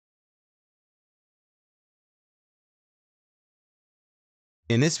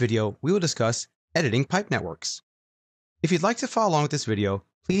In this video, we will discuss editing pipe networks. If you'd like to follow along with this video,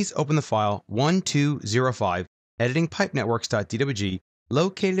 please open the file 1205 editingpipenetworks.dwg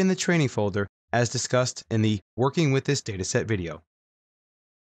located in the training folder as discussed in the Working with this Dataset video.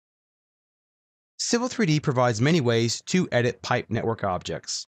 Civil 3D provides many ways to edit pipe network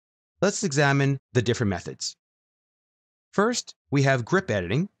objects. Let's examine the different methods. First, we have grip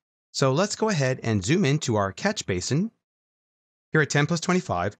editing. So let's go ahead and zoom into our catch basin here at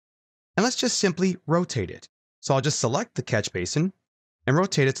 10+25, and let's just simply rotate it. So I'll just select the catch basin and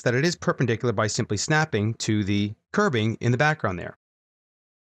rotate it so that it is perpendicular by simply snapping to the curbing in the background there.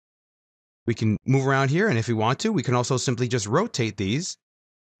 We can move around here, and if we want to, we can also simply just rotate these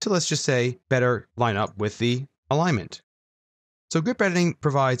to, let's just say, better line up with the alignment. So grip editing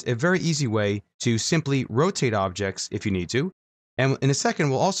provides a very easy way to simply rotate objects if you need to. And in a second,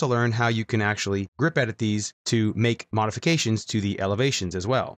 we'll also learn how you can actually grip edit these to make modifications to the elevations as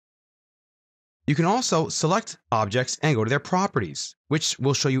well. You can also select objects and go to their properties, which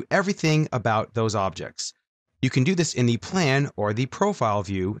will show you everything about those objects. You can do this in the plan or the profile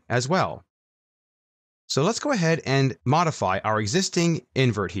view as well. So let's go ahead and modify our existing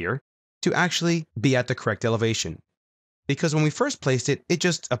invert here to actually be at the correct elevation. Because when we first placed it, it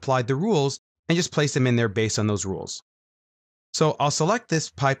just applied the rules and just placed them in there based on those rules. So I'll select this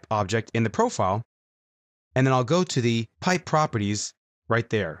pipe object in the profile, and then I'll go to the pipe properties right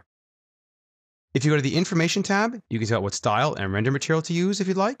there. If you go to the information tab, you can tell what style and render material to use if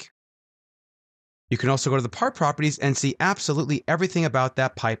you'd like. You can also go to the part properties and see absolutely everything about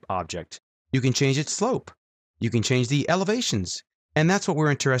that pipe object. You can change its slope. You can change the elevations, and that's what we're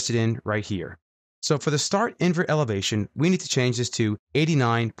interested in right here. So for the start invert elevation, we need to change this to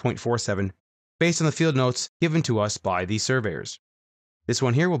 89.47 based on the field notes given to us by the surveyors. This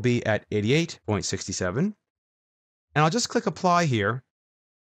one here will be at 88.67. And I'll just click apply here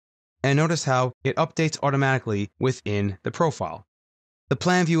and notice how it updates automatically within the profile. The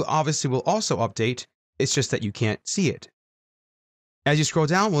plan view obviously will also update, it's just that you can't see it. As you scroll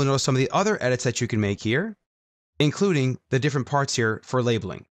down, we'll notice some of the other edits that you can make here, including the different parts here for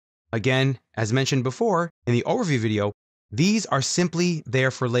labeling. Again, as mentioned before in the overview video, these are simply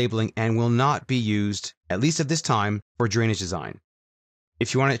there for labeling and will not be used, at least at this time, for drainage design.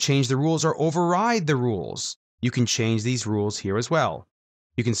 If you want to change the rules or override the rules, you can change these rules here as well.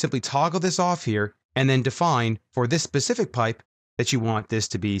 You can simply toggle this off here and then define for this specific pipe that you want this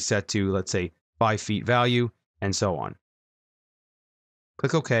to be set to, let's say, 5 feet value, and so on.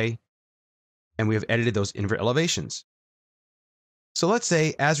 Click OK, and we have edited those invert elevations. So let's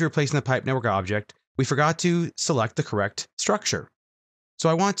say, as we're placing the pipe network object, we forgot to select the correct structure. So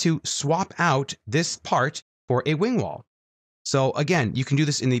I want to swap out this part for a wing wall. So again, you can do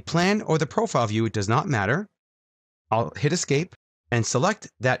this in the plan or the profile view, it does not matter. I'll hit escape and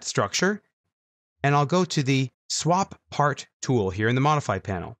select that structure, and I'll go to the swap part tool here in the modify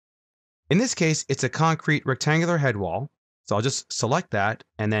panel. In this case, it's a concrete rectangular head wall. So I'll just select that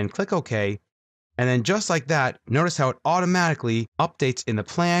and then click OK. And then just like that, notice how it automatically updates in the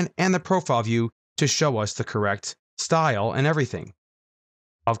plan and the profile view to show us the correct style and everything.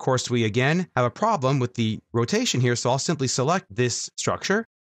 Of course, we again have a problem with the rotation here, so I'll simply select this structure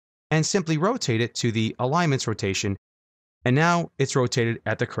and simply rotate it to the alignments rotation, and now it's rotated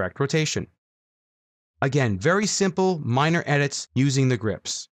at the correct rotation. Again, very simple minor edits using the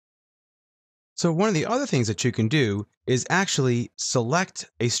grips. So one of the other things that you can do is actually select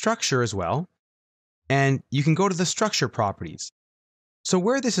a structure as well, and you can go to the structure properties. So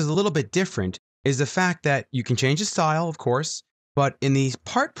where this is a little bit different is the fact that you can change the style, of course, but in these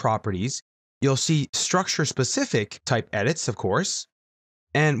part properties, you'll see structure-specific type edits, of course.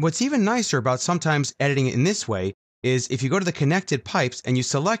 And what's even nicer about sometimes editing it in this way is if you go to the connected pipes and you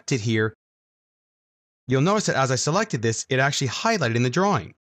select it here, you'll notice that as I selected this, it actually highlighted in the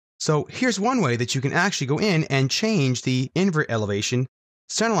drawing. So here's one way that you can actually go in and change the invert elevation,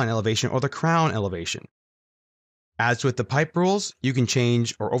 centerline elevation, or the crown elevation. As with the pipe rules, you can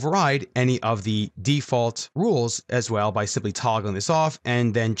change or override any of the default rules as well by simply toggling this off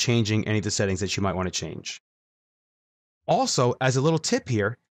and then changing any of the settings that you might want to change. Also, as a little tip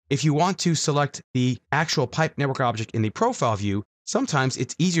here, if you want to select the actual pipe network object in the profile view, sometimes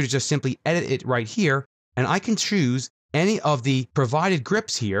it's easier to just simply edit it right here, and I can choose any of the provided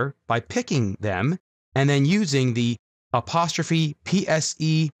grips here by picking them and then using the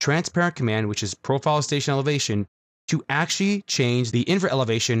 'PSE transparent command, which is profile station elevation, to actually change the invert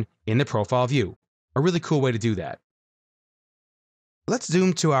elevation in the profile view. A really cool way to do that. Let's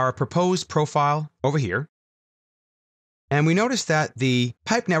zoom to our proposed profile over here. And we notice that the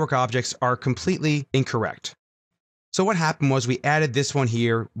pipe network objects are completely incorrect. So what happened was we added this one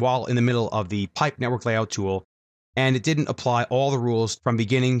here while in the middle of the pipe network layout tool, and it didn't apply all the rules from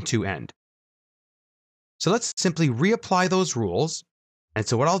beginning to end. So let's simply reapply those rules. And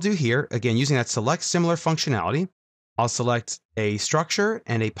so what I'll do here, again, using that select similar functionality, I'll select a structure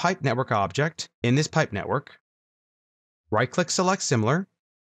and a pipe network object in this pipe network. Right-click Select Similar.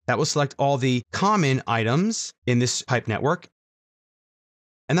 That will select all the common items in this pipe network.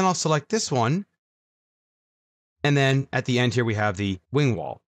 And then I'll select this one. And then at the end here, we have the wing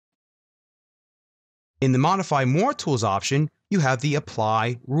wall. In the Modify More Tools option, you have the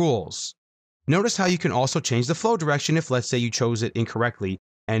Apply Rules. Notice how you can also change the flow direction if, let's say, you chose it incorrectly,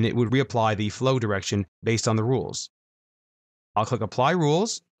 and it would reapply the flow direction based on the rules. I'll click Apply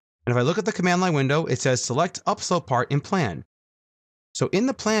Rules, and if I look at the command line window, it says Select Upslope Part in Plan. So in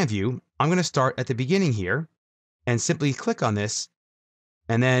the Plan view, I'm going to start at the beginning here, and simply click on this,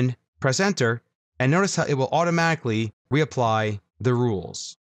 and then press Enter, and notice how it will automatically reapply the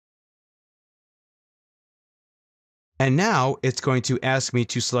rules. And now it's going to ask me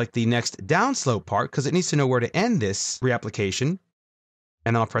to select the next downslope part because it needs to know where to end this reapplication.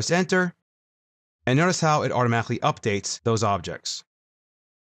 And I'll press Enter. And notice how it automatically updates those objects.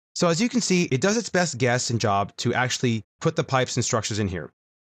 So as you can see, it does its best guess and job to actually put the pipes and structures in here.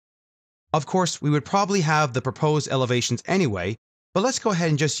 Of course, we would probably have the proposed elevations anyway, but let's go ahead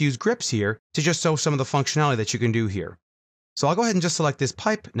and just use grips here to just show some of the functionality that you can do here. So I'll go ahead and just select this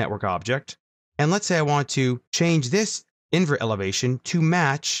pipe network object. And let's say I want to change this invert elevation to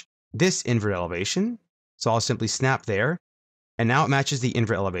match this invert elevation. So I'll simply snap there. And now it matches the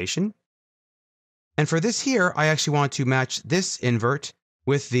invert elevation. And for this here, I actually want to match this invert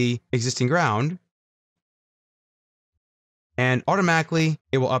with the existing ground. And automatically,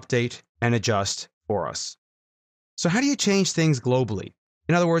 it will update and adjust for us. So how do you change things globally?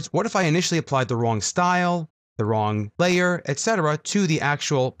 In other words, what if I initially applied the wrong style, the wrong layer, etc. to the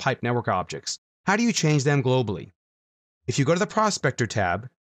actual pipe network objects? How do you change them globally? If you go to the Prospector tab,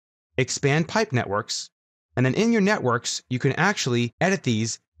 expand Pipe Networks, and then in your networks, you can actually edit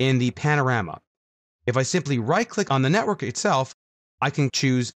these in the panorama. If I simply right-click on the network itself, I can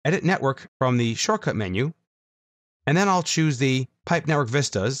choose Edit Network from the shortcut menu, and then I'll choose the Pipe Network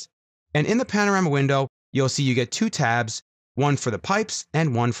Vistas, and in the panorama window, you'll see you get two tabs, one for the pipes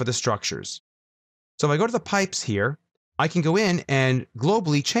and one for the structures. So if I go to the pipes here, I can go in and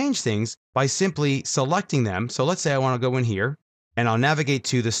globally change things by simply selecting them. So let's say I want to go in here and I'll navigate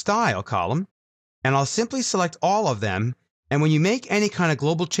to the Style column and I'll simply select all of them. And when you make any kind of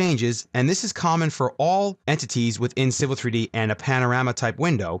global changes, and this is common for all entities within Civil 3D and a panorama type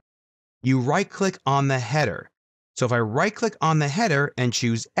window, you right click on the header. So if I right click on the header and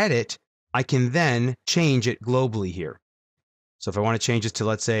choose Edit, I can then change it globally here. So if I want to change this to,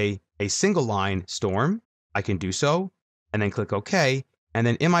 let's say, a single line storm, I can do so. And then click OK, and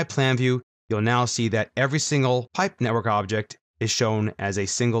then in my plan view, you'll now see that every single pipe network object is shown as a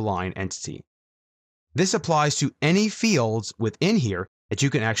single line entity. This applies to any fields within here that you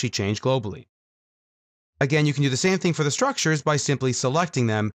can actually change globally. Again, you can do the same thing for the structures by simply selecting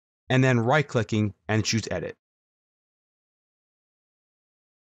them and then right-clicking and choose Edit.